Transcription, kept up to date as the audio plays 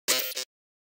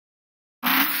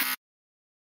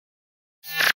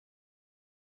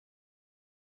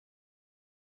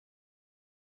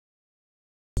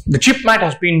The JIPMAT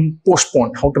has been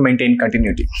postponed. How to maintain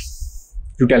continuity?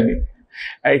 You tell me.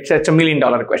 It's a $1 million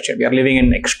question. We are living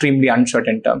in extremely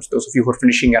uncertain times. Those of you who are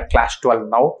finishing your class 12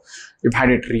 now, you've had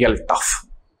it real tough.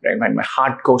 Right? My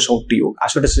heart goes out to you.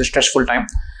 As it is a stressful time,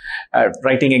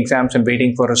 writing exams and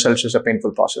waiting for results is a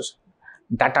painful process.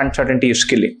 That uncertainty is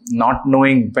killing. Not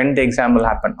knowing when the exam will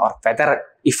happen or whether,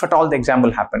 if at all, the exam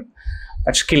will happen,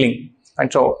 that's killing.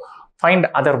 And so, find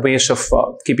other ways of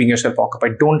keeping yourself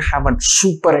occupied. Don't have a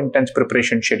super intense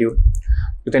preparation schedule.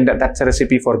 You think that that's a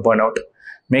recipe for burnout.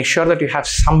 Make sure that you have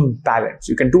some balance.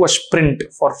 You can do a sprint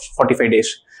for 45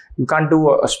 days. You can't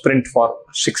do a sprint for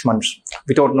 6 months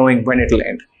without knowing when it will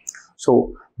end.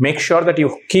 So make sure that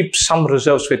you keep some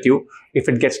reserves with you if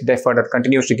it gets deferred or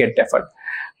continues to get deferred.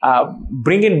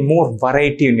 Bring in more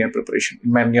variety in your preparation.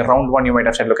 When you're round one, you might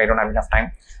have said, look, I don't have enough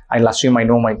time. I'll assume I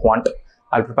know my quant.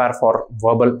 I'll prepare for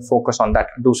verbal, focus on that,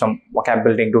 do some vocab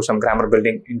building, do some grammar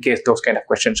building in case those kind of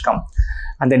questions come,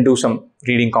 and then do some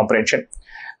reading comprehension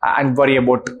and worry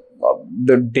about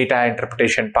the data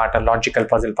interpretation part, a logical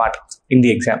puzzle part in the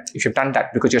exam. If you've done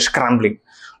that because you're scrambling,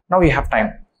 now you have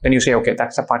time. Then you say, okay,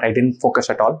 that's the part I didn't focus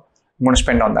at all. I'm going to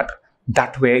spend on that.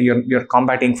 That way you're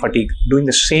combating fatigue. Doing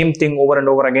the same thing over and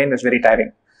over again is very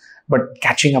tiring. But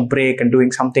catching a break and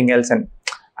doing something else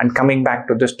and coming back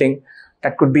to this thing,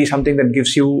 that could be something that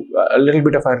gives you a little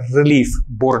bit of a relief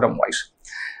boredom-wise.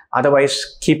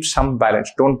 Otherwise, keep some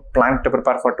balance. Don't plan to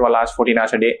prepare for 12 hours, 14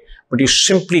 hours a day, but you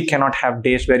simply cannot have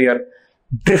days where you're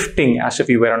drifting as if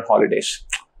you were on holidays,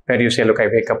 where you say, look, I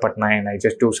wake up at 9, I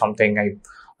just do something,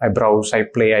 I browse, I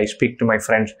play, I speak to my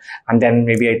friends, and then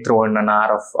maybe I throw in an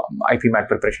hour of IPMAT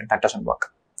preparation. That doesn't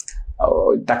work.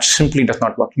 That simply does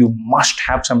not work. You must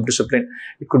have some discipline.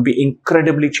 It could be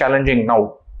incredibly challenging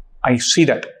now. I see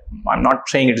that. I'm not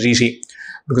saying it's easy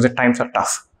because the times are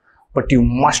tough, but you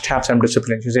must have some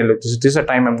discipline. You say, look, this is a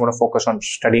time I'm going to focus on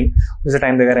studying. This is a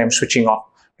time where I'm switching off.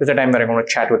 This is a time where I'm going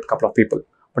to chat with a couple of people.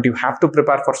 But you have to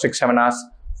prepare for 6-7 hours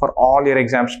for all your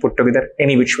exams put together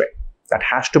any which way. That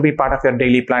has to be part of your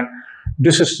daily plan.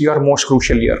 This is your most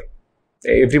crucial year.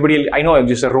 Everybody, I know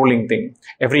this is a rolling thing.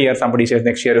 Every year somebody says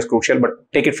next year is crucial,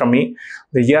 but take it from me.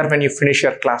 The year when you finish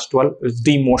your class 12 is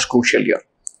the most crucial year.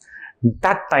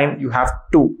 That time you have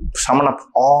to summon up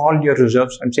all your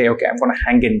reserves and say, okay, I'm going to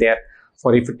hang in there.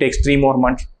 For if it takes 3 more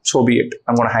months, so be it.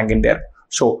 I'm going to hang in there.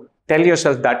 So tell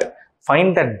yourself that,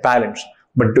 find that balance,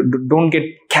 but don't get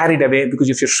carried away, because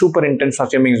if you're super intense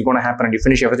assuming it's going to happen and you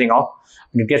finish everything off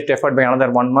and it gets deferred by another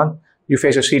 1 month, you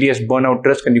face a serious burnout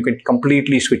risk and you can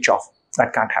completely switch off.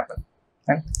 That can't happen.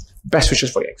 Right? Best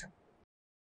wishes for your exam.